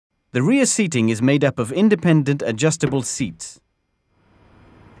The rear seating is made up of independent adjustable seats.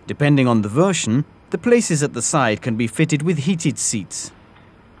 Depending on the version, the places at the side can be fitted with heated seats.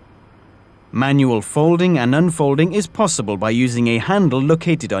 Manual folding and unfolding is possible by using a handle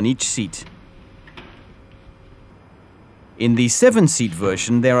located on each seat. In the 7-seat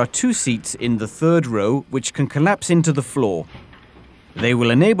version, there are 2 seats in the 3rd row which can collapse into the floor. They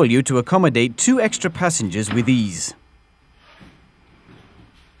will enable you to accommodate 2 extra passengers with ease.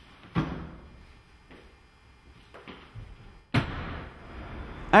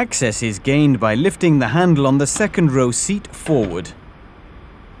 Access is gained by lifting the handle on the 2nd row seat forward.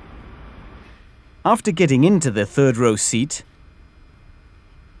 After getting into the 3rd row seat,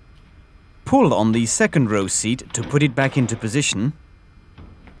 pull on the 2nd row seat to put it back into position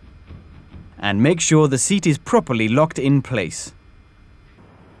and make sure the seat is properly locked in place.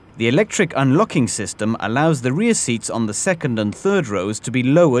 The electric unlocking system allows the rear seats on the 2nd and 3rd rows to be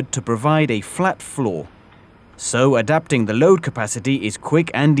lowered to provide a flat floor. So adapting the load capacity is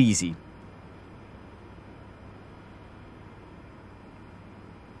quick and easy.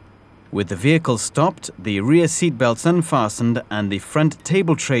 With the vehicle stopped, the rear seat belts unfastened and the front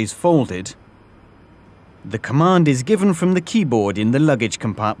table trays folded, the command is given from the keyboard in the luggage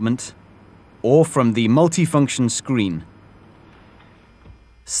compartment or from the multifunction screen.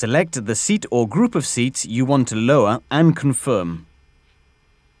 Select the seat or group of seats you want to lower and confirm.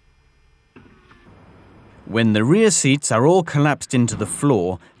 When the rear seats are all collapsed into the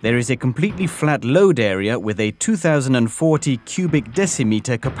floor, there is a completely flat load area with a 2040 cubic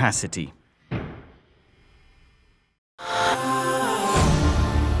decimeter capacity.